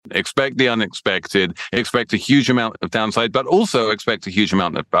Expect the unexpected, expect a huge amount of downside, but also expect a huge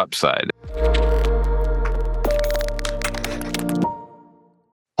amount of upside.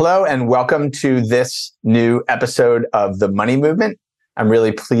 Hello, and welcome to this new episode of The Money Movement. I'm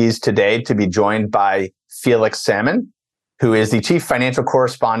really pleased today to be joined by Felix Salmon, who is the chief financial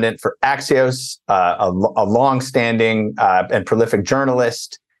correspondent for Axios, a long-standing and prolific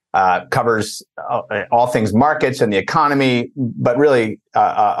journalist, covers all things markets and the economy, but really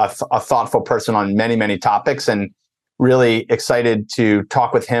a thoughtful person on many, many topics, and really excited to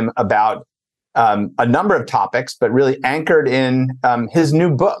talk with him about a number of topics, but really anchored in his new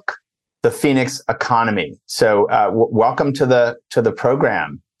book, The Phoenix Economy. So welcome to the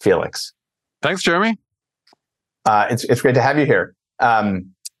program, Felix. Thanks, Jeremy. It's great to have you here.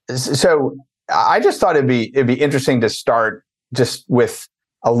 So I just thought it'd be interesting to start just with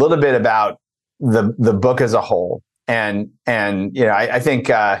a little bit about the book as a whole. And you know, I think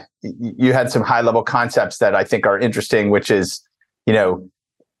you had some high level concepts that I think are interesting, which is, you know,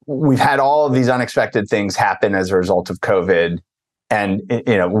 we've had all of these unexpected things happen as a result of COVID. And,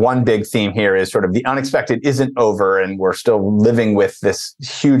 you know, one big theme here is sort of the unexpected isn't over, and we're still living with this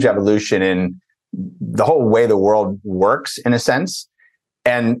huge evolution in the whole way the world works, in a sense.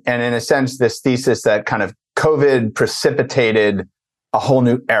 And in a sense, this thesis that kind of COVID precipitated a whole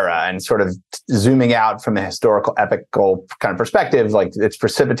new era, and sort of zooming out from a historical, epical kind of perspective, like it's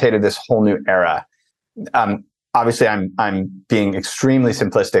precipitated this whole new era. Obviously, I'm being extremely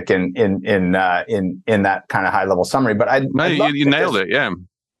simplistic in that kind of high level summary, but you nailed it. Yeah.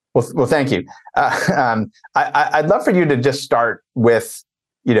 Well, thank you. I'd love for you to just start with,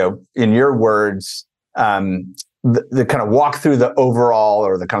 you know, in your words, the kind of walk through the overall,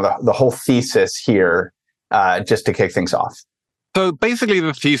 or the kind of the whole thesis here, just to kick things off. So basically,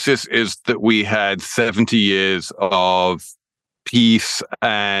 the thesis is that we had 70 years of peace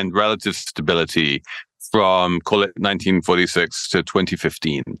and relative stability from, call it 1946 to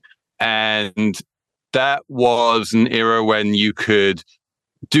 2015. And that was an era when you could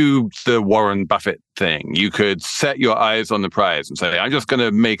do the Warren Buffett thing. You could set your eyes on the prize and say, I'm just going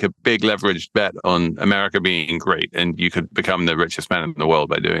to make a big leveraged bet on America being great. And you could become the richest man in the world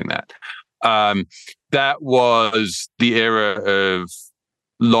by doing that. That was the era of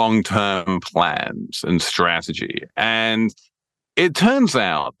long-term plans and strategy. And it turns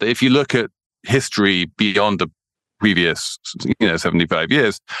out that if you look at history beyond the previous, 75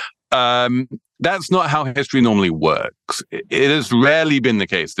 years, that's not how history normally works. It has rarely been the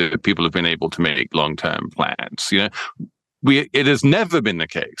case that people have been able to make long-term plans. It has never been the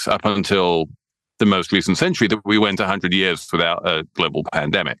case up until the most recent century that we went 100 years without a global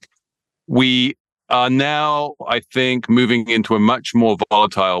pandemic. We are now, I think, moving into a much more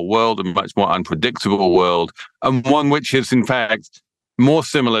volatile world, a much more unpredictable world, and one which is, in fact, more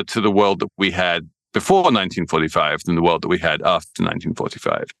similar to the world that we had before 1945 than the world that we had after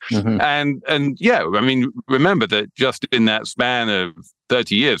 1945. Mm-hmm. And yeah, I mean, remember that just in that span of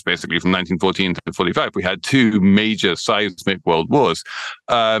 30 years, basically from 1914 to 45, we had two major seismic world wars.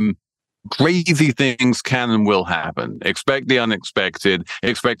 Crazy things can and will happen. Expect the unexpected,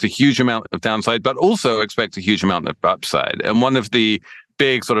 expect a huge amount of downside, but also expect a huge amount of upside. And one of the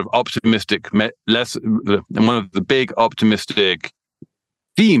big sort of optimistic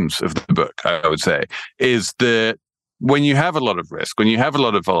themes of the book, I would say, is that when you have a lot of risk, when you have a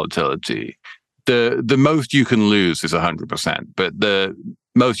lot of volatility, the most you can lose is 100%, but the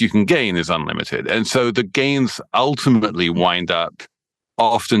most you can gain is unlimited. And so the gains ultimately wind up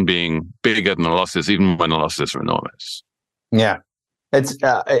often being bigger than the losses, even when the losses are enormous. Yeah, it's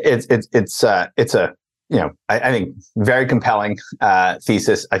a I think very compelling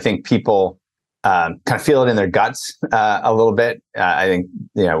thesis. I think people kind of feel it in their guts a little bit. I think,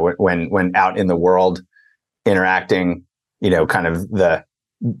 when out in the world interacting, kind of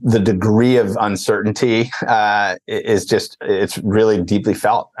the degree of uncertainty is just, it's really deeply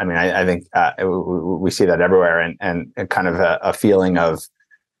felt. I mean, I think we see that everywhere, and kind of a feeling of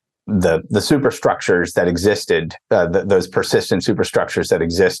the superstructures that existed, those persistent superstructures that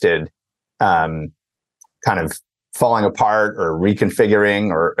existed, kind of falling apart or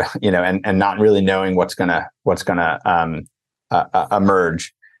reconfiguring, or and not really knowing what's gonna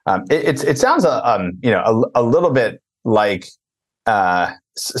emerge. It sounds a little bit like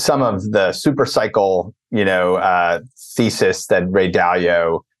some of the super cycle thesis that Ray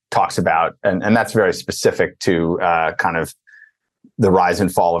Dalio talks about, and that's very specific to kind of the rise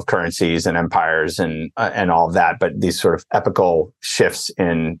and fall of currencies and empires and all of that. But these sort of epical shifts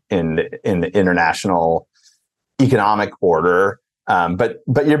in the international economic order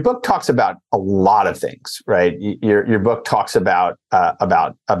But your book talks about a lot of things, right? Your book talks about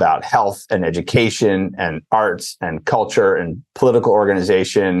health and education and arts and culture and political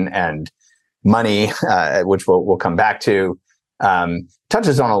organization and money, which we'll come back to.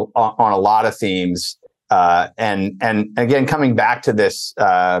 Touches on a lot of themes, and again, coming back to this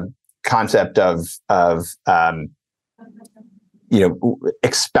concept of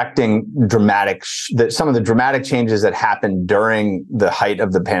expecting some of the dramatic changes that happened during the height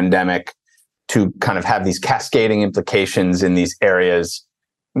of the pandemic to kind of have these cascading implications in these areas.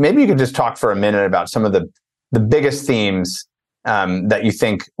 Maybe you could just talk for a minute about some of the biggest themes that you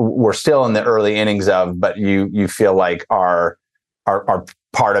think we're still in the early innings of, but you feel like are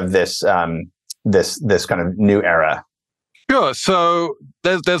part of this this kind of new era. Sure. So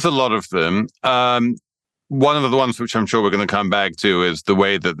there's a lot of them. One of the ones which I'm sure we're going to come back to is the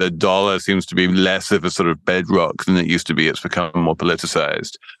way that the dollar seems to be less of a sort of bedrock than it used to be. It's become more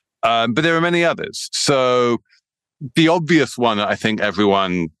politicized. But there are many others. So the obvious one that I think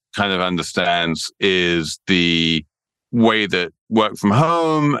everyone kind of understands is the way that work from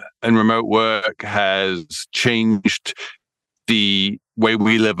home and remote work has changed the way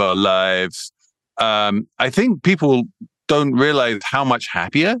we live our lives. I think people don't realize how much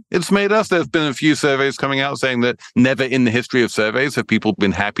happier it's made us. There's been a few surveys coming out saying that never in the history of surveys have people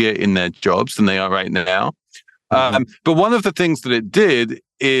been happier in their jobs than they are right now. Mm-hmm. But one of the things that it did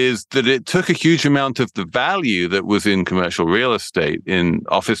is that it took a huge amount of the value that was in commercial real estate, in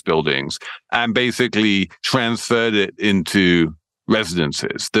office buildings, and basically transferred it into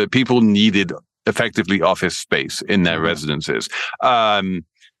residences. That people needed effectively office space in their residences.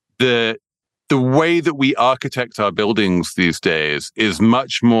 The way that we architect our buildings these days is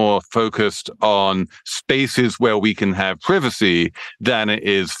much more focused on spaces where we can have privacy than it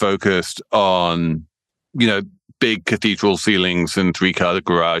is focused on, big cathedral ceilings and 3-car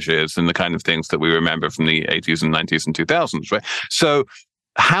garages and the kind of things that we remember from the 80s and 90s and 2000s, right? So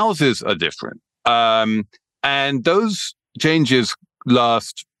houses are different. And those changes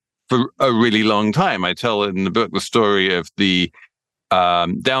last for a really long time. I tell in the book the story of the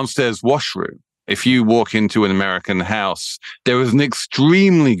downstairs washroom. If you walk into an American house, there is an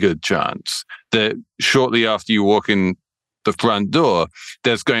extremely good chance that shortly after you walk in the front door,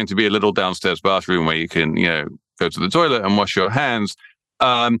 there's going to be a little downstairs bathroom where you can, go to the toilet and wash your hands.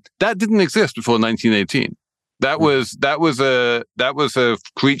 That didn't exist before 1918. That was a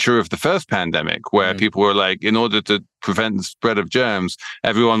creature of the first pandemic, where people were like, in order to prevent the spread of germs,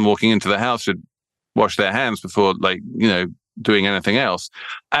 everyone walking into the house should wash their hands before, doing anything else.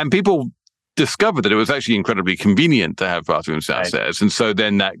 And people discovered that it was actually incredibly convenient to have bathrooms downstairs. Right. And so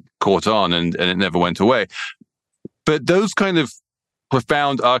then that caught on and it never went away. But those kind of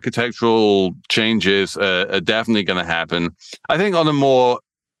profound architectural changes are definitely going to happen. I think on a more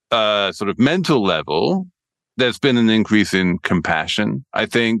sort of mental level, there's been an increase in compassion. I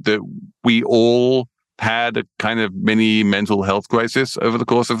think that we all had a kind of mini mental health crisis over the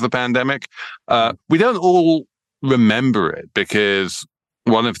course of the pandemic. We don't all remember it because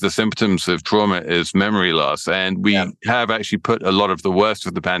one of the symptoms of trauma is memory loss. And we have actually put a lot of the worst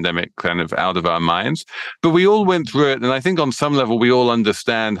of the pandemic kind of out of our minds. But we all went through it. And I think on some level, we all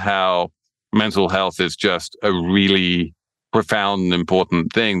understand how mental health is just a really profound and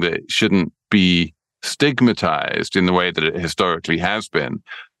important thing that shouldn't be stigmatized in the way that it historically has been.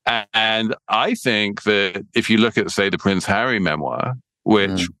 And I think that if you look at, say, the Prince Harry memoir,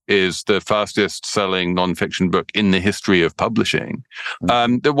 which is the fastest selling nonfiction book in the history of publishing.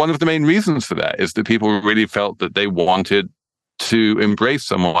 That one of the main reasons for that is that people really felt that they wanted to embrace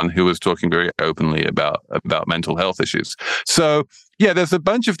someone who was talking very openly about mental health issues. So, there's a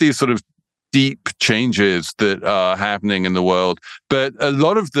bunch of these sort of deep changes that are happening in the world, but a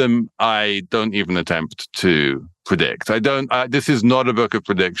lot of them I don't even attempt to predict. This is not a book of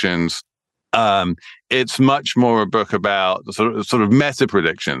predictions. It's much more a book about the sort of meta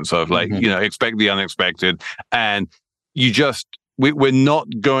predictions of expect the unexpected, and we're not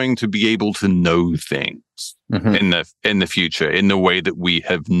going to be able to know things in the future in the way that we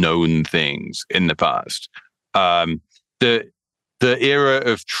have known things in the past. The era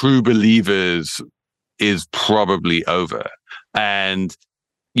of true believers is probably over, and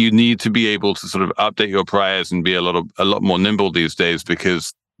you need to be able to sort of update your priors and be a lot more nimble these days,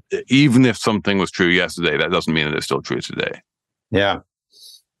 because even if something was true yesterday, that doesn't mean that it's still true today. Yeah.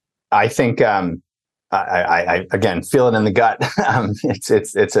 I think, I again, feel it in the gut.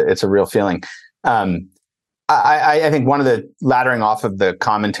 It's a real feeling. I think one of the laddering off of the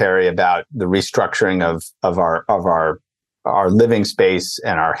commentary about the restructuring of our living space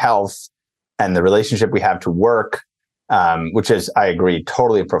and our health and the relationship we have to work, which is, I agree,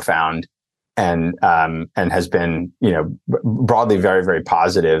 totally profound and has been, broadly very, very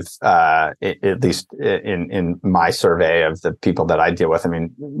positive, at least in my survey of the people that I deal with. I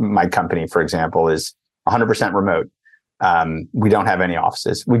mean, my company, for example, is 100% remote. We don't have any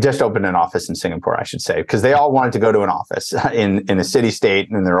offices. We just opened an office in Singapore, I should say, because they all wanted to go to an office in a city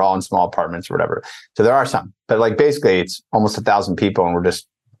state, and they're all in small apartments or whatever. So there are some, but like basically it's almost 1,000 people, and we're just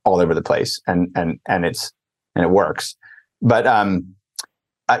all over the place, and it works. But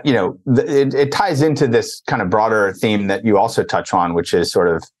it ties into this kind of broader theme that you also touch on, which is sort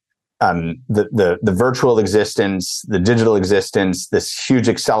of the virtual existence, the digital existence, this huge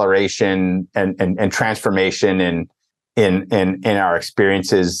acceleration and transformation in our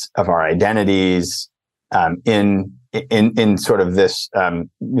experiences of our identities, in sort of this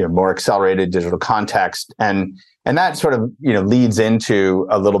more accelerated digital context, and that sort of leads into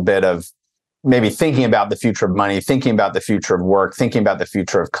a little bit of maybe thinking about the future of money, thinking about the future of work, thinking about the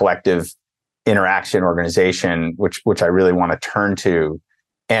future of collective interaction, organization, which I really want to turn to.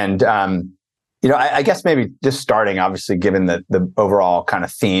 And I guess maybe just starting, obviously, given the overall kind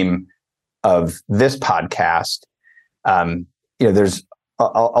of theme of this podcast, there's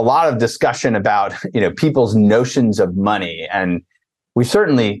a lot of discussion about people's notions of money, and we've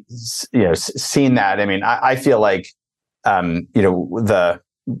certainly seen that. I mean, I feel like the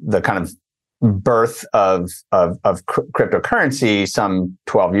kind of birth of cryptocurrency some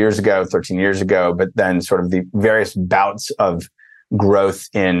 12 years ago, 13 years ago, but then sort of the various bouts of growth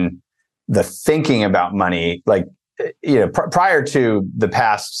in the thinking about money, like prior to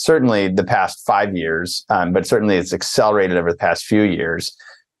certainly the past 5 years, but certainly it's accelerated over the past few years.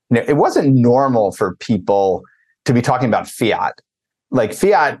 It wasn't normal for people to be talking about fiat. Like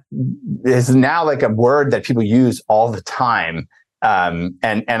fiat is now like a word that people use all the time. And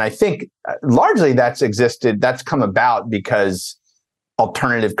I think largely that's come about because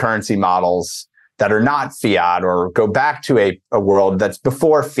alternative currency models that are not fiat or go back to a world that's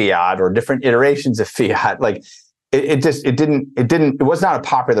before fiat or different iterations of fiat, like it was not a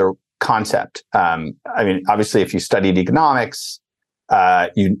popular concept. I mean, obviously, if you studied economics,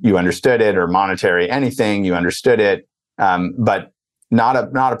 you understood it, or monetary anything, you understood it, but not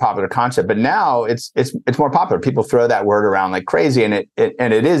a popular concept. But now it's more popular. People throw that word around like crazy, and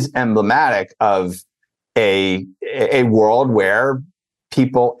it is emblematic of a world where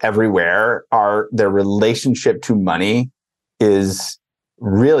people everywhere their relationship to money is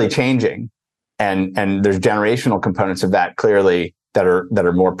really changing. And there's generational components of that clearly that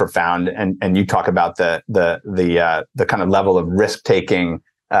are more profound. And you talk about the kind of level of risk taking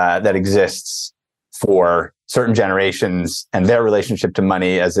that exists for certain generations and their relationship to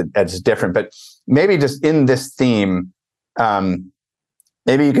money as different. But maybe just in this theme,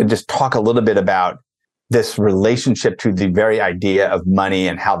 maybe you could just talk a little bit about this relationship to the very idea of money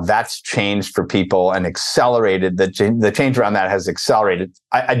and how that's changed for people and accelerated. The change around that has accelerated.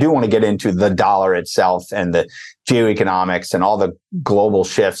 I do want to get into the dollar itself and the geoeconomics and all the global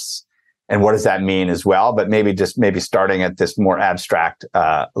shifts and what does that mean as well. But maybe starting at this more abstract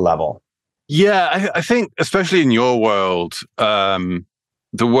level. Yeah, I think especially in your world, the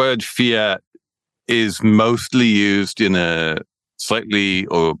word fiat is mostly used in a slightly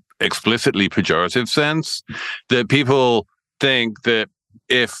or explicitly pejorative sense, that people think that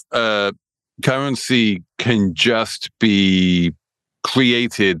if a currency can just be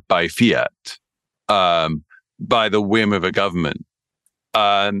created by fiat, by the whim of a government,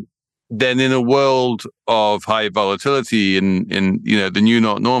 then in a world of high volatility in the new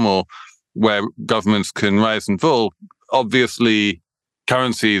not normal, where governments can rise and fall, obviously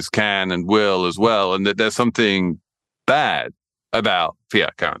currencies can and will as well, and that there's something bad about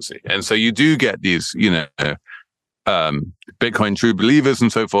fiat currency. And so you do get these, Bitcoin true believers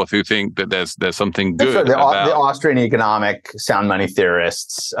and so forth who think that there's something good about the Austrian economic sound money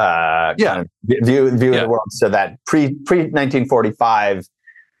theorists kind of view of the world, so that pre 1945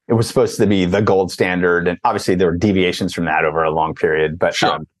 it was supposed to be the gold standard, and obviously there were deviations from that over a long period. But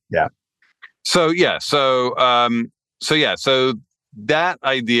sure. So that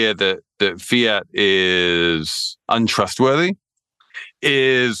idea that fiat is untrustworthy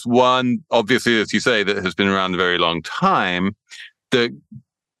is one, obviously, as you say, that has been around a very long time, that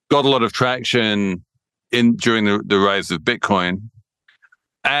got a lot of traction during the rise of Bitcoin,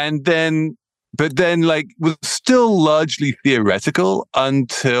 but then was still largely theoretical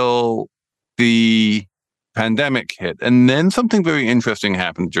until the pandemic hit. And then something very interesting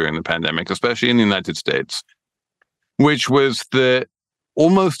happened during the pandemic, especially in the United States, which was that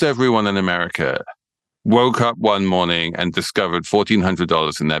almost everyone in America woke up one morning and discovered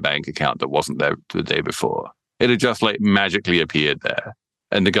 $1,400 in their bank account that wasn't there the day before. It had just like magically appeared there,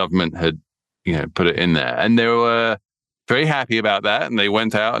 and the government had, put it in there, and they were very happy about that. And they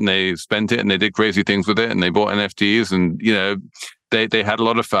went out and they spent it, and they did crazy things with it, and they bought NFTs, and they had a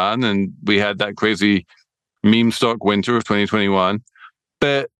lot of fun, and we had that crazy meme stock winter of 2021.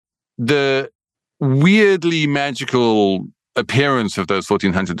 But the weirdly magical appearance of those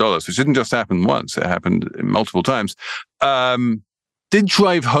 $1,400, which didn't just happen once, it happened multiple times, did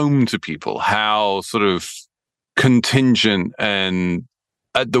drive home to people how sort of contingent and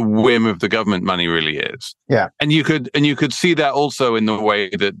at the whim of the government money really is. Yeah. And you could see that also in the way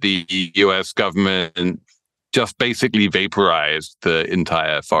that the US government just basically vaporized the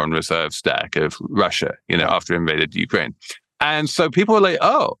entire foreign reserve stack of Russia, after it invaded Ukraine. And so people were like,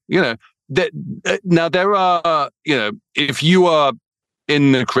 now there are, if you are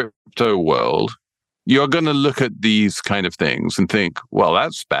in the crypto world, you're going to look at these kind of things and think, well,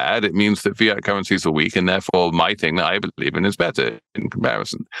 that's bad. It means that fiat currencies are weak, and therefore my thing that I believe in is better in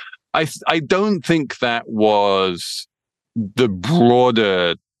comparison. I don't think that was the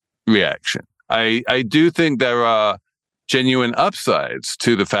broader reaction. I do think there are genuine upsides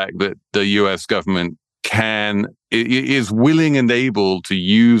to the fact that the US government is willing and able to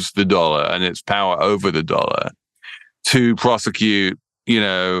use the dollar and its power over the dollar to prosecute,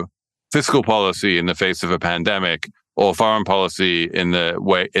 fiscal policy in the face of a pandemic, or foreign policy in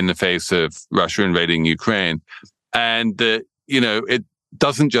the face of Russia invading Ukraine. And that, it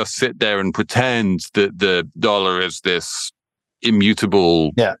doesn't just sit there and pretend that the dollar is this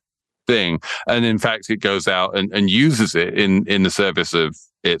immutable thing. And in fact, it goes out and uses it in the service of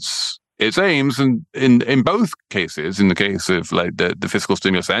its aims. And in both cases, in the case of like the fiscal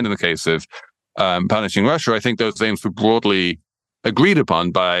stimulus and in the case of punishing Russia, I think those aims were broadly agreed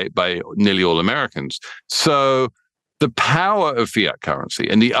upon by nearly all Americans. So the power of fiat currency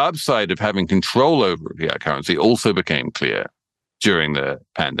and the upside of having control over fiat currency also became clear during the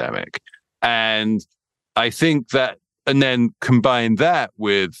pandemic. And I think that, and then combine that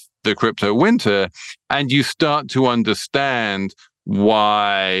with the crypto winter, and you start to understand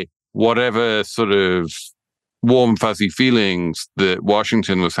why whatever sort of warm, fuzzy feelings that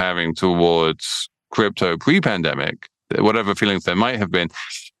Washington was having towards crypto pre-pandemic, whatever feelings there might have been,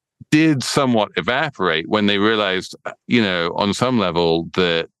 did somewhat evaporate when they realized, on some level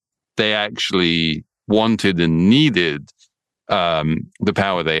that they actually wanted and needed the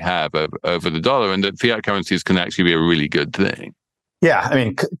power they have over the dollar, and that fiat currencies can actually be a really good thing. Yeah, I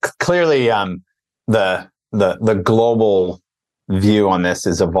mean, clearly, the global view on this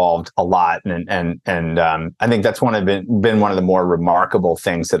has evolved a lot, and I think that's been one of the more remarkable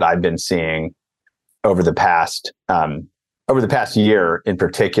things that I've been seeing over the past year, in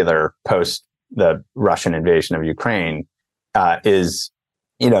particular, post the Russian invasion of Ukraine, is,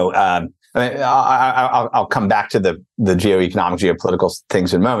 I'll come back to the geoeconomic, geopolitical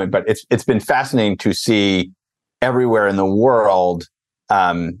things in a moment, but it's been fascinating to see everywhere in the world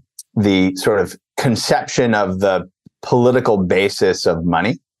the sort of conception of the political basis of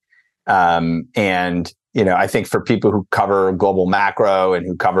money, and I think for people who cover global macro and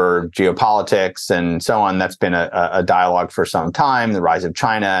who cover geopolitics and so on, that's been a dialogue for some time, the rise of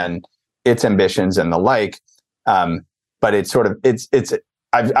China and its ambitions and the like. But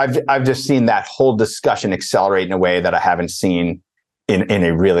I've just seen that whole discussion accelerate in a way that I haven't seen in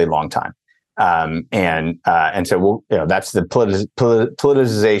a really long time. And so that's the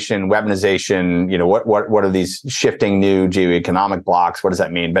politicization, weaponization. What are these shifting new geoeconomic blocks? What does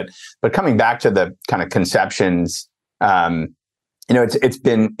that mean? But coming back to the kind of conceptions, it's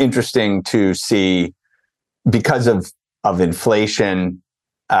been interesting to see, because of inflation,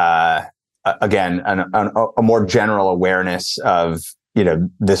 again, a more general awareness of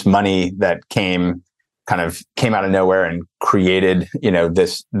this money that came out of nowhere and created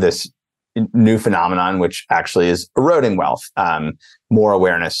this new phenomenon, which actually is eroding wealth. More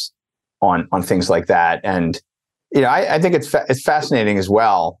awareness on things like that, and I think it's fascinating as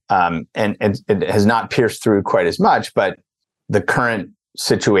well. And it has not pierced through quite as much, but the current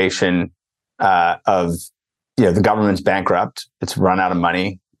situation of the government's bankrupt. It's run out of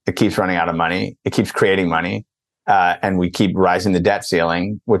money. It keeps running out of money. It keeps creating money, and we keep rising the debt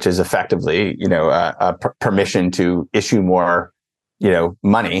ceiling, which is effectively a permission to issue more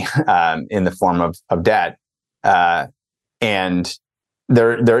money in the form of debt. And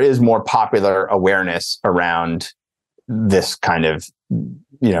there is more popular awareness around this kind of,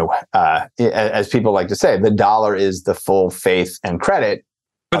 as people like to say, the dollar is the full faith and credit.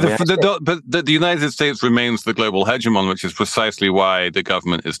 But the United States remains the global hegemon, which is precisely why the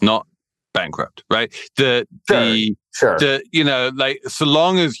government is not bankrupt, right? Sure. So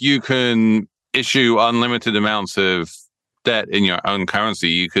long as you can issue unlimited amounts of debt in your own currency,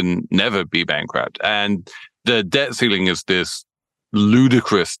 you can never be bankrupt. And the debt ceiling is this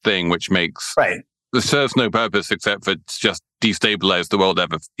ludicrous thing which makes it serves no purpose except for just destabilize the world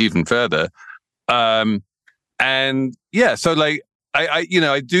even further. And yeah, so like I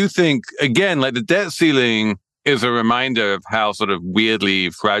do think, again, like the debt ceiling is a reminder of how sort of weirdly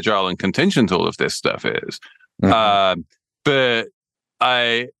fragile and contingent all of this stuff is. Mm-hmm. But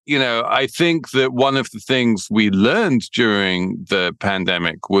I think that one of the things we learned during the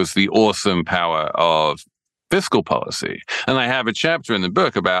pandemic was the awesome power of fiscal policy. And I have a chapter in the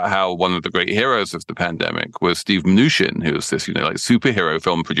book about how one of the great heroes of the pandemic was Steve Mnuchin, who was this, like superhero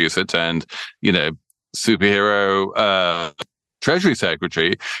film producer turned, superhero Treasury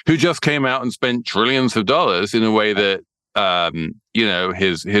Secretary, who just came out and spent trillions of dollars in a way that,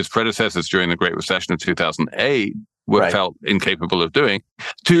 his predecessors during the Great Recession of 2008 felt incapable of doing,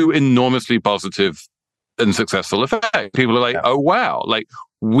 to enormously positive and successful effect. People are like, oh, wow, like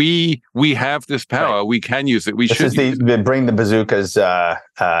we have this power. We can use it. This is the bring the bazookas,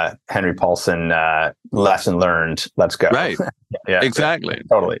 Henry Paulson lesson learned. Let's go. Right. Yeah, exactly.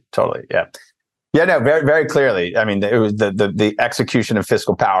 Totally. Yeah. Yeah, no, very, very clearly. I mean, it was the execution of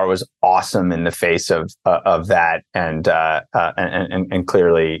fiscal power was awesome in the face of that, and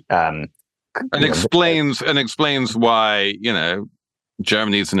clearly, explains why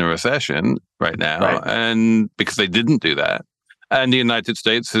Germany's in a recession right now, and because they didn't do that, and the United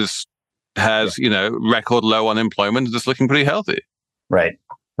States has record low unemployment, and just looking pretty healthy. Right,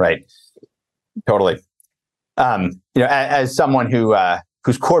 totally. As someone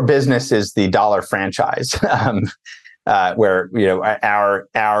whose core business is the dollar franchise, where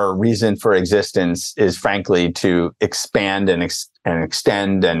our reason for existence is frankly to expand and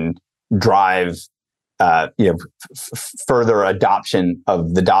extend and drive further adoption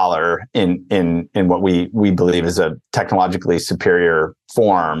of the dollar in what we believe is a technologically superior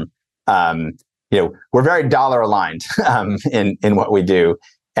form. We're very dollar aligned in what we do.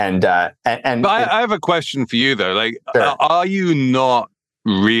 And but I have a question for you though. Like, sure. Are you not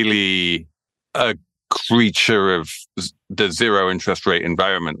really a creature of the zero interest rate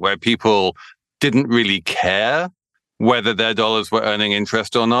environment where people didn't really care whether their dollars were earning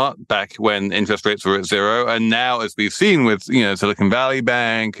interest or not back when interest rates were at zero? And now, as we've seen with, Silicon Valley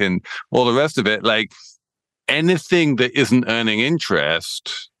Bank and all the rest of it, like anything that isn't earning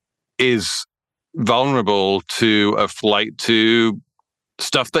interest is vulnerable to a flight to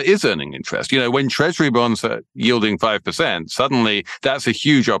stuff that is earning interest. When treasury bonds are yielding 5%, suddenly that's a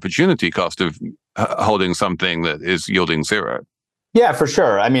huge opportunity cost of holding something that is yielding zero. Yeah, for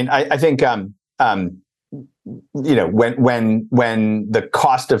sure. I mean, I think, when the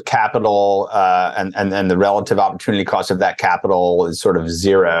cost of capital and the relative opportunity cost of that capital is sort of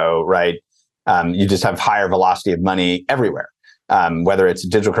zero, right? You just have higher velocity of money everywhere. Whether it's a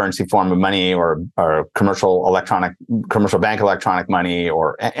digital currency form of money or commercial bank electronic money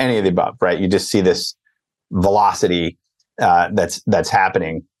or any of the above, right? You just see this velocity that's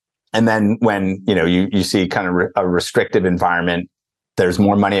happening, and then when you see kind of a restrictive environment, there's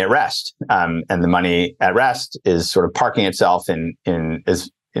more money at rest, and the money at rest is sort of parking itself in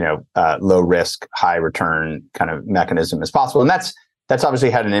low risk, high return kind of mechanism as possible, and that's obviously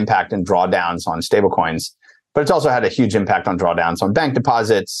had an impact in drawdowns on stablecoins. But it's also had a huge impact on drawdowns on bank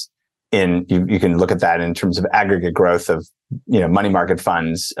deposits. You can look at that in terms of aggregate growth of money market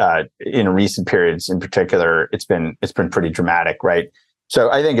funds in recent periods. In particular, it's been pretty dramatic, right?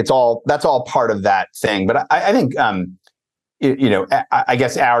 So I think that's all part of that thing. But I think I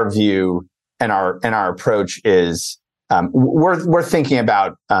guess our view and our approach is we're thinking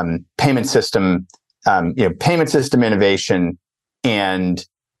about payment system innovation, and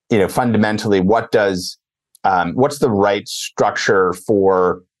fundamentally what's the right structure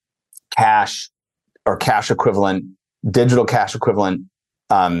for cash or cash equivalent, digital cash equivalent,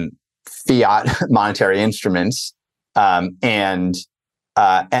 fiat monetary instruments, and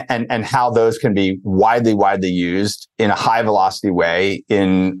how those can be widely used in a high velocity way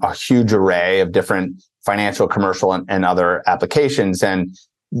in a huge array of different financial, commercial, and other applications. And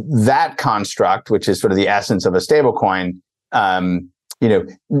that construct, which is sort of the essence of a stablecoin,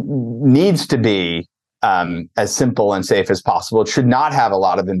 needs to be as simple and safe as possible. It should not have a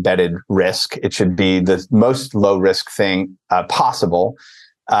lot of embedded risk. It should be the most low risk thing possible,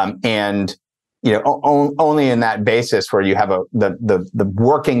 and only in that basis where you have the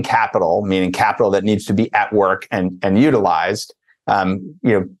working capital, meaning capital that needs to be at work and utilized,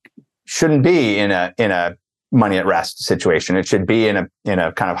 shouldn't be in a money at rest situation. It should be in a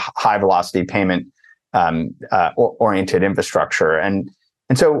kind of high velocity payment oriented infrastructure. And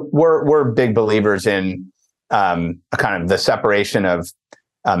And so we're big believers in a kind of the separation of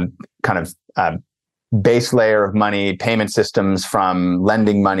base layer of money, payment systems from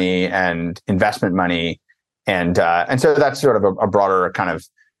lending money and investment money, and so that's sort of a broader kind of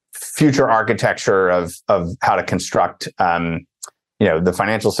future architecture of how to construct the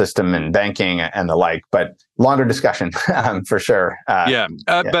financial system and banking and the like, but longer discussion for sure.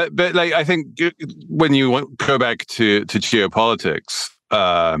 But like I think when you go back to geopolitics,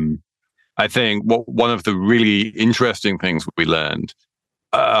 I think one of the really interesting things we learned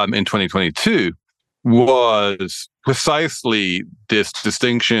in 2022 was precisely this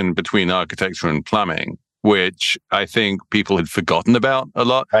distinction between architecture and plumbing, which I think people had forgotten about a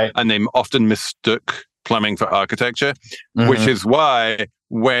lot, right. And they often mistook plumbing for architecture, which is why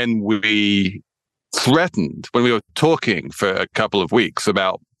when we were talking for a couple of weeks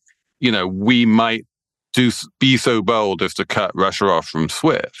about, we might be so bold as to cut Russia off from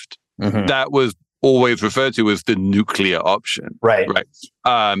SWIFT, that was always referred to as the nuclear option, right?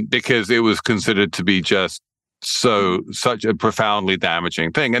 Because it was considered to be just such a profoundly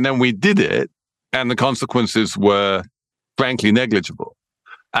damaging thing, and then we did it, and the consequences were frankly negligible.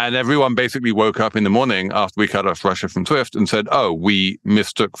 And everyone basically woke up in the morning after we cut off Russia from SWIFT and said, "Oh, we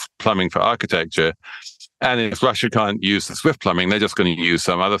mistook plumbing for architecture, and if Russia can't use the SWIFT plumbing, they're just going to use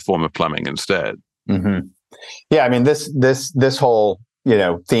some other form of plumbing instead." Yeah, I mean this whole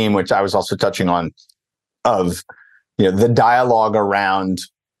theme, which I was also touching on, of the dialogue around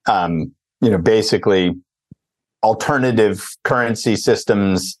basically alternative currency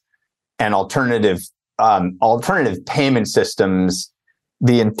systems and alternative payment systems.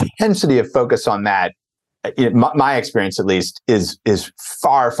 The intensity of focus on that, my experience at least, is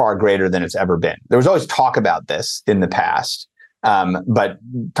far, far greater than it's ever been. There was always talk about this in the past, but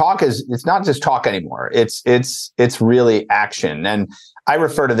it's not just talk anymore. It's really action. And I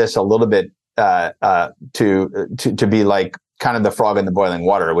refer to this a little bit to be like kind of the frog in the boiling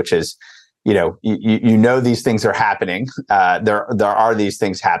water, which is, these things are happening. There are these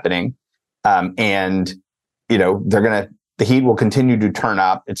things happening, and the heat will continue to turn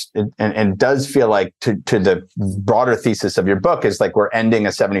up. And does feel like to the broader thesis of your book is like we're ending a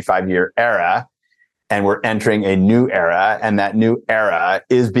 75-year era and we're entering a new era, and that new era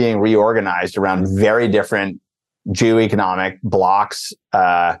is being reorganized around very different geoeconomic blocks,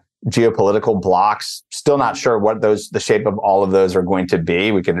 geopolitical blocks. Still not sure what the shape of all of those are going to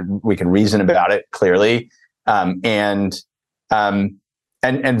be. We can reason about it clearly, and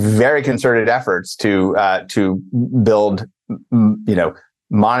very concerted efforts to build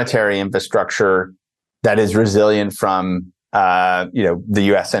monetary infrastructure that is resilient from the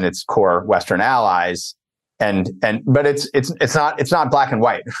U.S. and its core Western allies, but it's not black and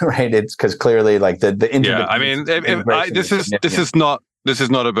white, right? It's because clearly like the I mean, this is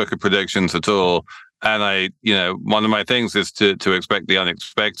not a book of predictions at all, and one of my things is to expect the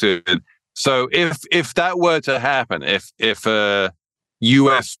unexpected. So if that were to happen, if a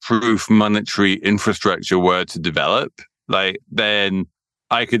US-proof monetary infrastructure were to develop, then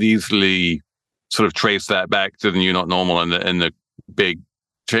I could easily sort of trace that back to the new not normal and the big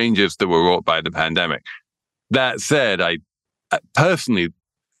changes that were wrought by the pandemic. That said, I personally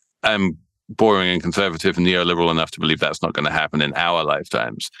am boring and conservative and neoliberal enough to believe that's not going to happen in our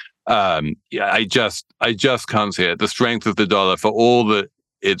lifetimes. I just can't see it. The strength of the dollar, for all that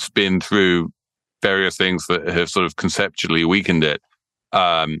it's been through various things that have sort of conceptually weakened it,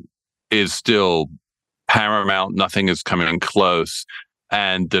 is still paramount. Nothing is coming close.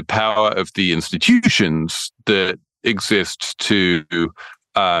 And the power of the institutions that exist to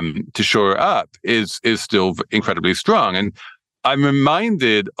shore it up is still incredibly strong. And I'm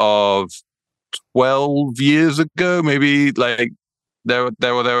reminded of 12 years ago, maybe like there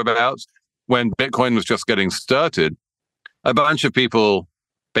or thereabouts, when Bitcoin was just getting started. A bunch of people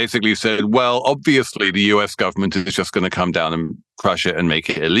basically said, well, obviously the US government is just going to come down and crush it and make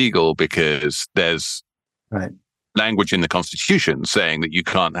it illegal because there's language in the Constitution saying that you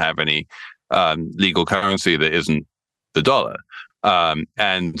can't have any legal currency that isn't the dollar.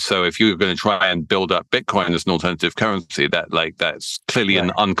 And so if you're going to try and build up Bitcoin as an alternative currency, that's clearly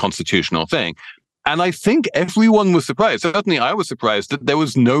an unconstitutional thing. And I think everyone was surprised. Certainly I was surprised that there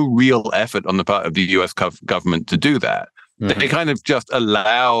was no real effort on the part of the US government to do that. Mm-hmm. They kind of just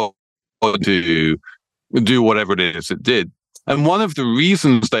allowed to do whatever it is it did. And one of the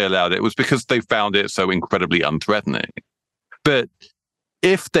reasons they allowed it was because they found it so incredibly unthreatening. But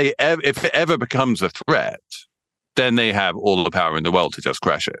if it ever becomes a threat, then they have all the power in the world to just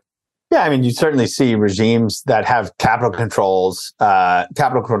crash it. Yeah, I mean, you certainly see regimes that have capital controls.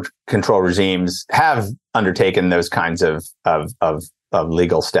 Control regimes have undertaken those kinds of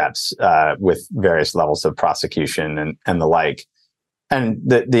legal steps with various levels of prosecution and the like. And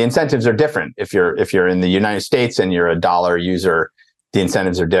the incentives are different. If you're in the United States and you're a dollar user, the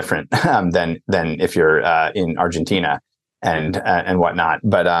incentives are different than if you're in Argentina and whatnot.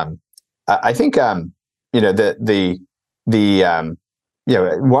 But I think one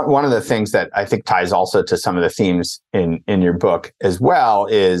of the things that I think ties also to some of the themes in your book as well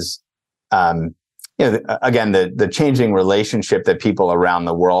is, again, the changing relationship that people around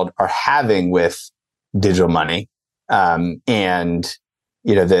the world are having with digital money, and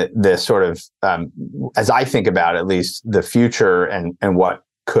the sort of, as I think about at least the future and what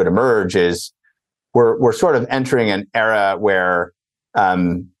could emerge is we're sort of entering an era where,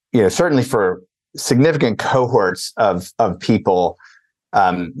 certainly for significant cohorts of people,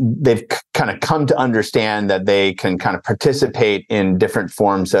 they've kind of come to understand that they can kind of participate in different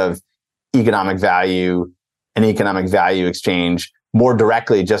forms of economic value and economic value exchange more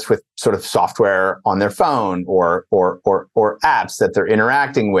directly just with sort of software on their phone or apps that they're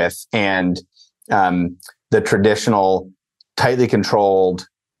interacting with. And the traditional, tightly controlled,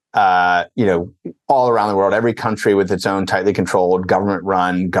 all around the world, every country with its own tightly controlled,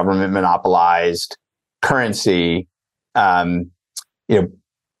 government-run, government-monopolized currency.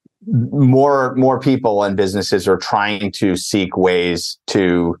 More people and businesses are trying to seek ways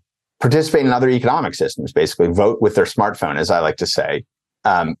to participate in other economic systems, basically vote with their smartphone, as I like to say.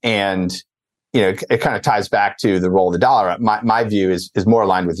 It kind of ties back to the role of the dollar. My view is more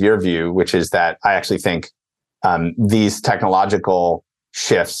aligned with your view, which is that I actually think these technological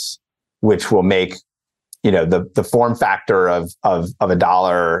shifts, which will make the form factor of a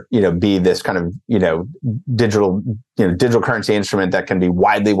dollar, be this kind of digital currency instrument that can be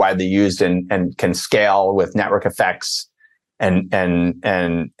widely used and can scale with network effects and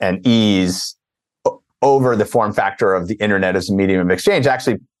ease over the form factor of the internet as a medium of exchange,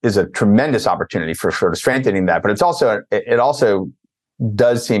 actually is a tremendous opportunity for sort of strengthening that. But it also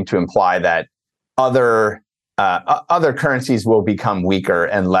does seem to imply that other currencies will become weaker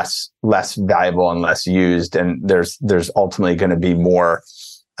and less valuable and less used, and there's ultimately going to be more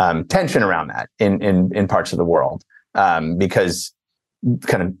tension around that in parts of the world, because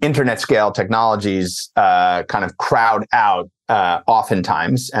kind of internet scale technologies kind of crowd out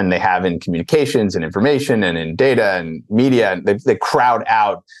oftentimes, and they have in communications and information and in data and media, they crowd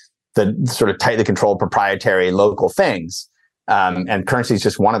out the sort of tightly controlled proprietary local things. And currency is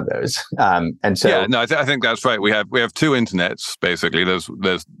just one of those. And so, yeah, no, I think that's right. We have two internets basically. There's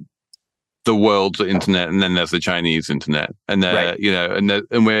the world's internet, and then there's the Chinese internet, and right.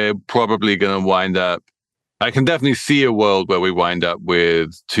 And we're probably going to wind up. I can definitely see a world where we wind up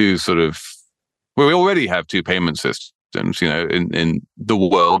with two sort of. Well, we already have two payment systems, in the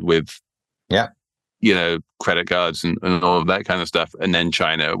world with, credit cards and all of that kind of stuff, and then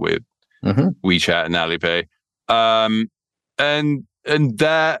China with WeChat and Alipay. And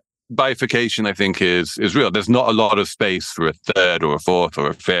that bifurcation, I think, is real. There's not a lot of space for a third or a fourth or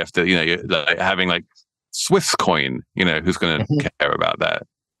a fifth. Like having like Swisscoin. Who's going to care about that?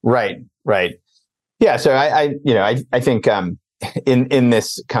 Right. Yeah. So I think in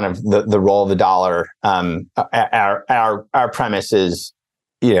this kind of the role of the dollar, our premise is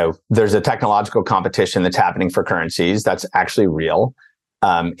there's a technological competition that's happening for currencies that's actually real,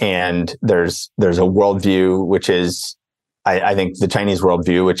 and there's a worldview which is. I think the Chinese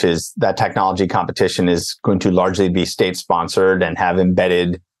worldview, which is that technology competition is going to largely be state-sponsored and have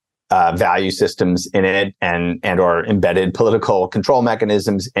embedded value systems in it and or embedded political control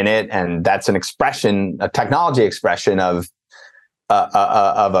mechanisms in it, and that's a technology expression of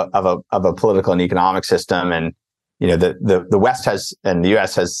a political and economic system. And the West has and the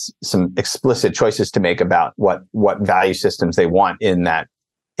U.S. has some explicit choices to make about what value systems they want in that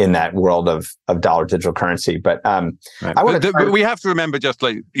world of dollar digital currency. But right. We have to remember, just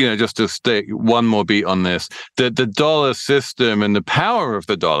to stay one more beat on this, that the dollar system and the power of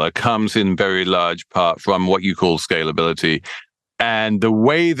the dollar comes in very large part from what you call scalability. And the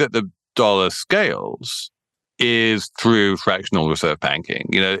way that the dollar scales is through fractional reserve banking.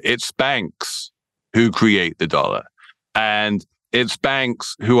 It's banks who create the dollar, and it's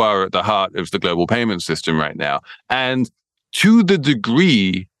banks who are at the heart of the global payment system right now. And to the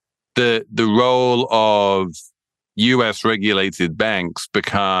degree that the role of US regulated banks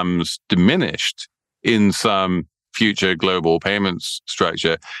becomes diminished in some future global payments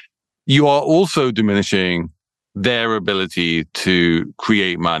structure, you are also diminishing their ability to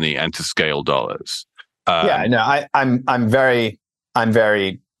create money and to scale dollars. I'm very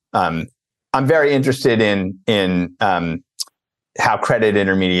I'm very interested in how credit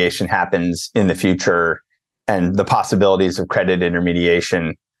intermediation happens in the future and the possibilities of credit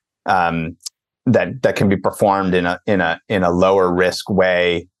intermediation that can be performed in a lower risk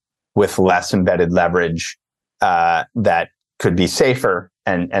way with less embedded leverage that could be safer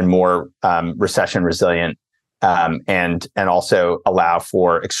and more recession resilient and also allow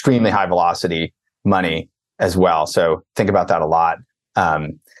for extremely high velocity money as well. So think about that a lot.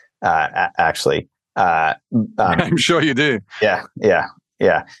 Actually, I'm sure you do. Yeah.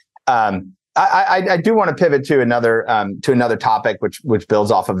 I do want to pivot to another topic which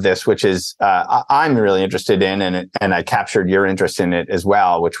builds off of this, which is I'm really interested in, and I captured your interest in it as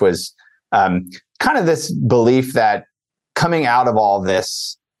well, which was kind of this belief that coming out of all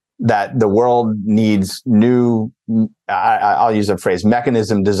this, that the world needs new, I'll use a phrase,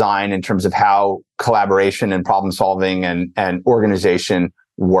 mechanism design in terms of how collaboration and problem solving and organization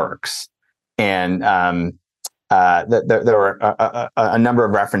works. And there were a number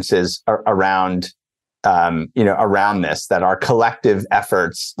of references around this, that our collective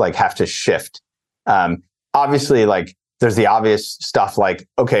efforts have to shift. Obviously, there's the obvious stuff like,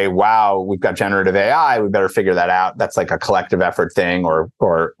 okay, wow, we've got generative AI, we better figure that out. That's like a collective effort thing, or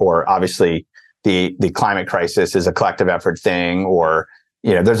obviously the climate crisis is a collective effort thing, or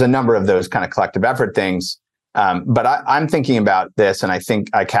there's a number of those kind of collective effort things. But I'm thinking about this, and I think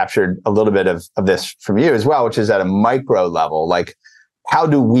I captured a little bit of this from you as well, which is at a micro level. How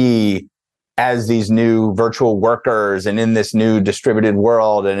do we, as these new virtual workers and in this new distributed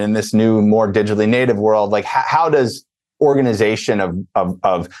world and in this new, more digitally native world, how does organization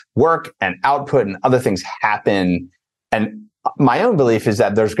of work and output and other things happen? And my own belief is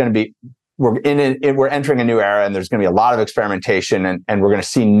that there's going to be, we're entering a new era, and there's going to be a lot of experimentation, and we're going to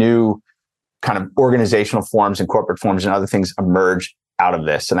see new kind of organizational forms and corporate forms and other things emerge out of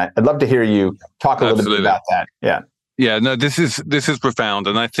this. And I'd love to hear you talk a little bit about that. Yeah. Yeah, no, this is profound.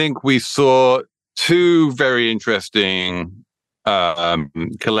 And I think we saw two very interesting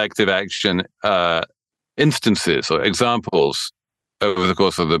collective action instances or examples over the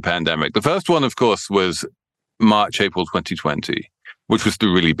course of the pandemic. The first one, of course, was March, April 2020, which was the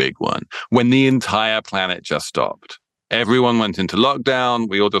really big one, when the entire planet just stopped. Everyone went into lockdown.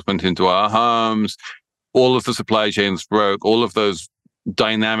 We all just went into our homes. All of the supply chains broke. All of those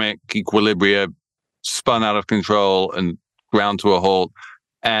dynamic equilibria spun out of control and ground to a halt.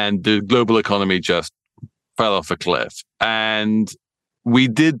 And the global economy just fell off a cliff. And we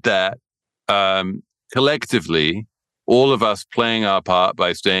did that collectively, all of us playing our part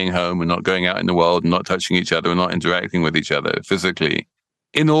by staying home and not going out in the world and not touching each other and not interacting with each other physically,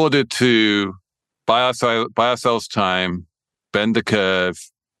 in order to buy ourselves time, bend the curve,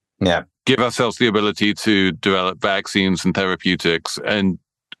 give ourselves the ability to develop vaccines and therapeutics, and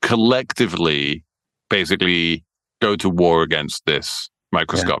collectively basically go to war against this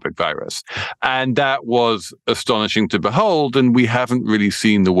microscopic virus. And that was astonishing to behold. And we haven't really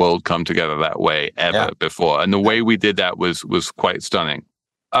seen the world come together that way ever before. And the way we did that was quite stunning.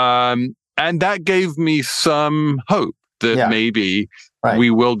 And that gave me some hope that maybe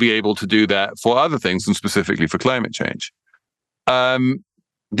we will be able to do that for other things, and specifically for climate change.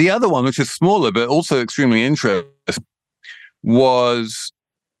 The other one, which is smaller but also extremely interesting, was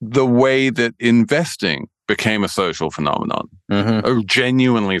the way that investing became a social phenomenon, a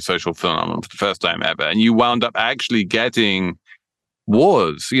genuinely social phenomenon for the first time ever. And you wound up actually getting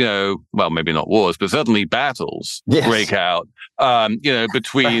wars, well, maybe not wars, but certainly battles break out,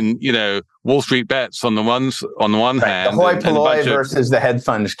 between, Wall Street bets on the one hand, the hoi polloi versus the hedge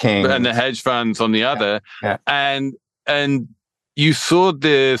funds king, and the hedge funds on the other. And you saw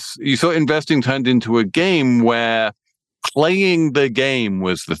investing turned into a game where playing the game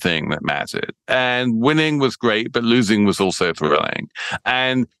was the thing that mattered, and winning was great, but losing was also thrilling.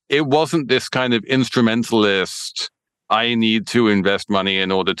 And it wasn't this kind of instrumentalist, I need to invest money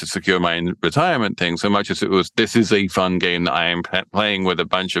in order to secure my retirement thing, so much as it was, this is a fun game that I am playing with a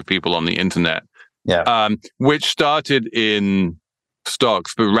bunch of people on the internet, which started in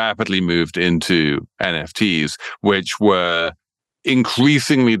stocks, but rapidly moved into NFTs, which were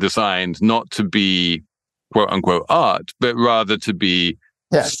increasingly designed not to be quote unquote art, but rather to be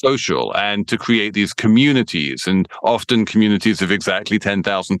social and to create these communities, and often communities of exactly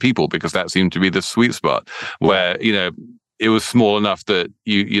 10,000 people, because that seemed to be the sweet spot where, it was small enough that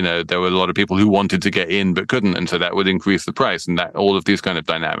there were a lot of people who wanted to get in but couldn't. And so that would increase the price, and that all of these kind of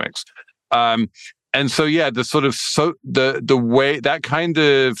dynamics. And so, the sort of, the way, that kind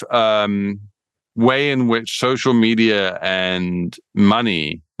of way in which social media and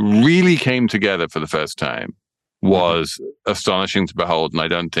money really came together for the first time was astonishing to behold. And I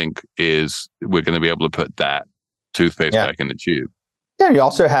don't think we're going to be able to put that toothpaste back in the tube. Yeah, you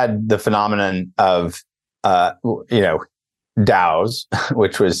also had the phenomenon of, DAOs,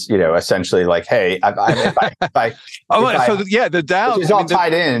 which was, essentially like, hey, the DAOs, which is all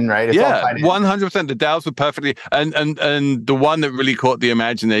tied in, right? It's all tied in. 100%. The DAOs were perfectly, and the one that really caught the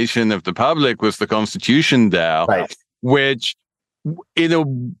imagination of the public was the Constitution DAO, right, which, in a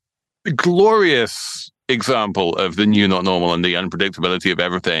glorious example of the new not normal and the unpredictability of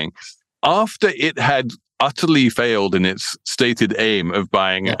everything, after it had utterly failed in its stated aim of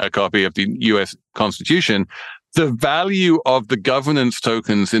buying a copy of the US Constitution, the value of the governance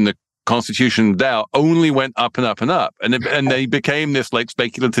tokens in the Constitution DAO only went up and up and up, and they became this like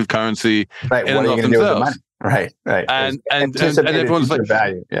speculative currency right. in what and are you of going to do with the themselves. money? Right. And everyone's like,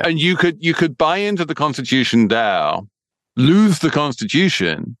 value. Yeah. and you could buy into the Constitution DAO, lose the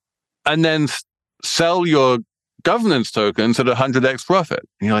Constitution, and then sell your governance tokens at 100x profit.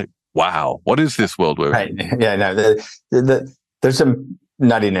 And you're like, wow, what is this world we're in? Right. Yeah. No. There's some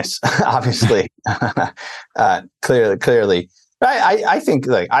nuttiness, obviously, clearly. I think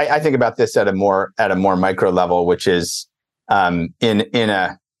I think about this at a more micro level, which is in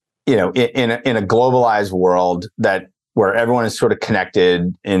a globalized world where everyone is sort of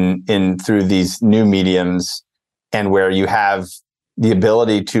connected in through these new mediums, and where you have the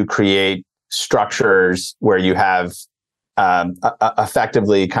ability to create structures where you have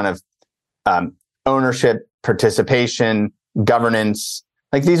effectively kind of ownership, participation, governance.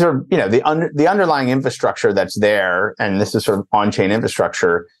 Like these are, the underlying infrastructure that's there, and this is sort of on-chain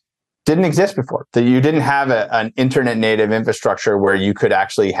infrastructure, didn't exist before. That you didn't have an internet native infrastructure where you could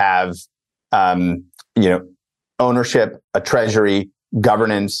actually have, ownership, a treasury,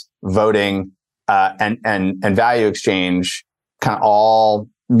 governance, voting, and value exchange, kind of all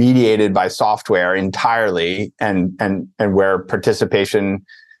mediated by software entirely, and where participation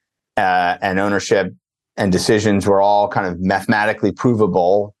and ownership and decisions were all kind of mathematically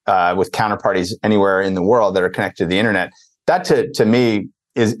provable with counterparties anywhere in the world that are connected to the internet. That to me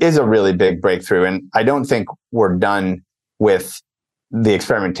is a really big breakthrough. And I don't think we're done with the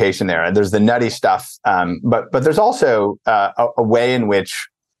experimentation there. There's the nutty stuff, but there's also a way in which,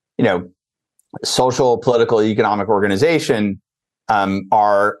 social, political, economic organization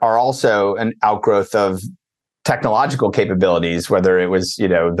are also an outgrowth of technological capabilities, whether it was,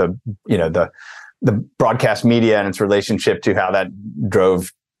 the broadcast media and its relationship to how that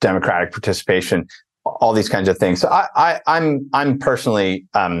drove democratic participation, all these kinds of things. So I'm personally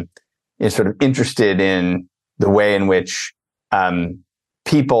sort of interested in the way in which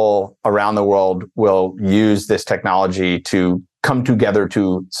people around the world will use this technology to come together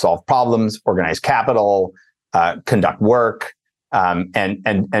to solve problems, organize capital, conduct work,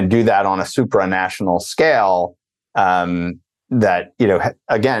 and do that on a supranational scale. That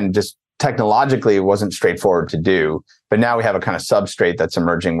again, just technologically, it wasn't straightforward to do, but now we have a kind of substrate that's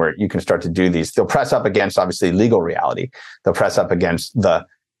emerging where you can start to do these. They'll press up against, obviously, legal reality. They'll press up against the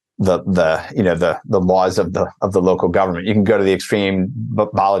laws of the local government. You can go to the extreme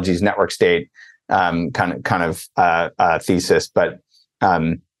Balaji's network state kind of thesis, but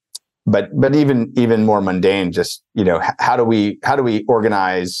even more mundane. Just how do we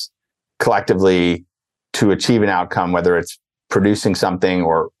organize collectively to achieve an outcome, whether it's producing something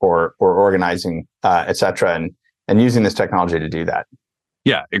or organizing, et cetera, and using this technology to do that.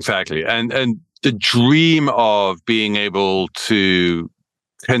 Yeah, exactly. And the dream of being able to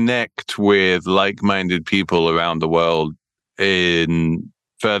connect with like-minded people around the world in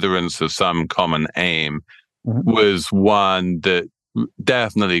furtherance of some common aim was one that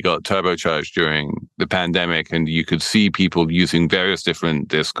definitely got turbocharged during the pandemic. And you could see people using various different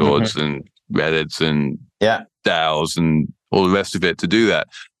Discords and Reddits and DAOs and all the rest of it to do that.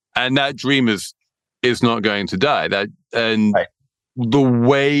 And that dream is not going to die. The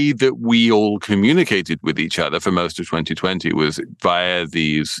way that we all communicated with each other for most of 2020 was via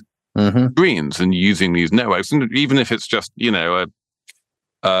these screens and using these networks. And even if it's just,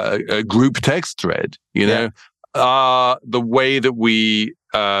 a group text thread, the way that we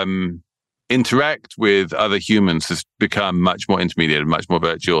interact with other humans has become much more intermediate, much more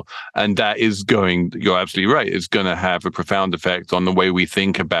virtual. And that is you're absolutely right, it's going to have a profound effect on the way we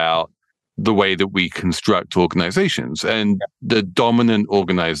think about the way that we construct organizations. And the dominant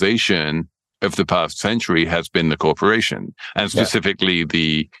organization of the past century has been the corporation, and specifically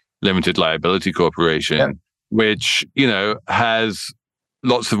the limited liability corporation, which, has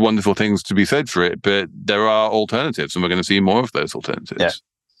lots of wonderful things to be said for it, but there are alternatives, and we're going to see more of those alternatives. Yeah.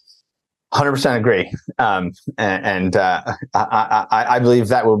 100% agree. I believe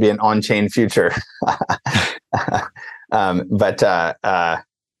that will be an on-chain future.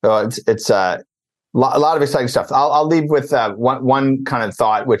 Well, it's a lot of exciting stuff. I'll leave with one kind of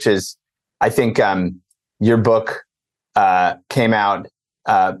thought, which is, I think your book came out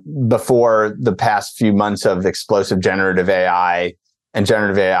before the past few months of explosive generative AI, and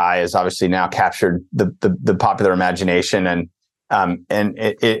generative AI has obviously now captured the popular imagination, and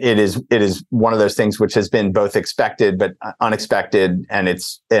it is one of those things which has been both expected but unexpected, and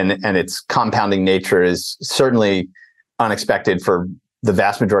its compounding nature is certainly unexpected for the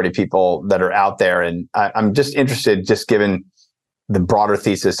vast majority of people that are out there. And I'm just interested, just given the broader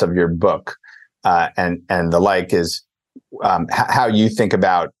thesis of your book and the like, is how you think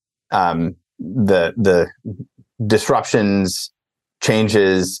about the disruptions,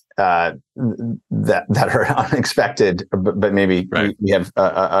 changes that are unexpected, but maybe we have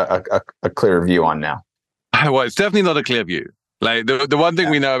a clearer view on now. Well, it's definitely not a clear view. Like the one thing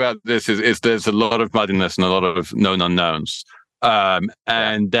we know about this is there's a lot of muddiness and a lot of known unknowns.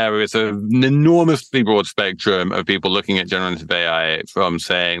 And there is an enormously broad spectrum of people looking at generative AI, from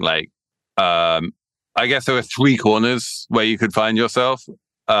saying like, I guess there are three corners where you could find yourself.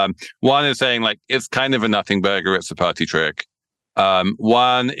 One is saying like, it's kind of a nothing burger, it's a party trick.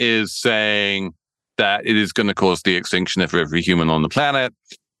 One is saying that it is going to cause the extinction of every human on the planet.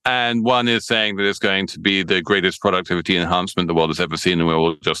 And one is saying that it's going to be the greatest productivity enhancement the world has ever seen, and we're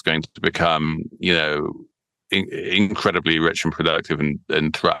all just going to become, incredibly rich and productive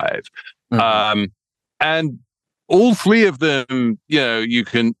and thrive. Mm-hmm. And all three of them,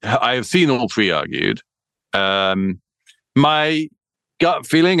 I have seen all three argued. My gut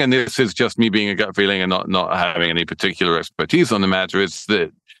feeling, and this is just me being a gut feeling and not having any particular expertise on the matter, is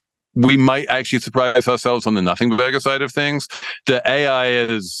that we might actually surprise ourselves on the nothing burger side of things. The AI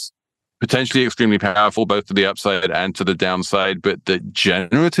is potentially extremely powerful, both to the upside and to the downside, but the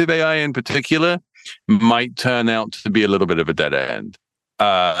generative AI in particular might turn out to be a little bit of a dead end.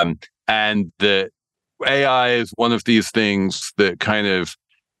 And the AI is one of these things that kind of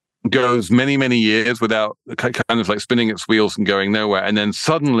goes many, many years without kind of like spinning its wheels and going nowhere. And then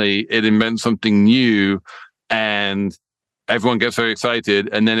suddenly it invents something new and everyone gets very excited.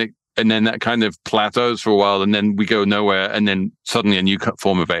 And then that kind of plateaus for a while, and then we go nowhere. And then suddenly a new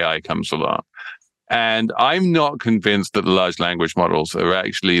form of AI comes along. And I'm not convinced that the large language models are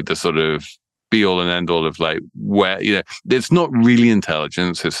actually the sort of be all and end all of like where, it's not really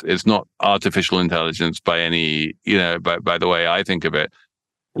intelligence. It's not artificial intelligence by any, by the way I think of it.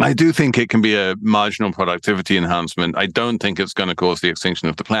 I do think it can be a marginal productivity enhancement. I don't think it's going to cause the extinction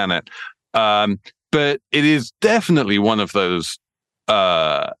of the planet. But it is definitely one of those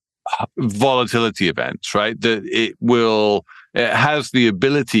volatility events, right? That it has the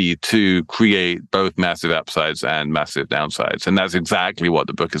ability to create both massive upsides and massive downsides. And that's exactly what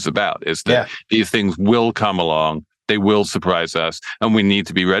the book is about, is that these things will come along, they will surprise us, and we need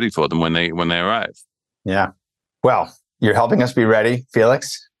to be ready for them when they arrive. Yeah. Well, you're helping us be ready,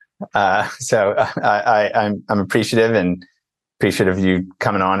 Felix. So I'm appreciative of you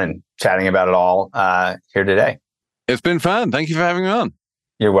coming on and chatting about it all here today. It's been fun. Thank you for having me on.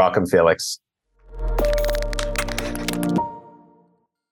 You're welcome, Felix.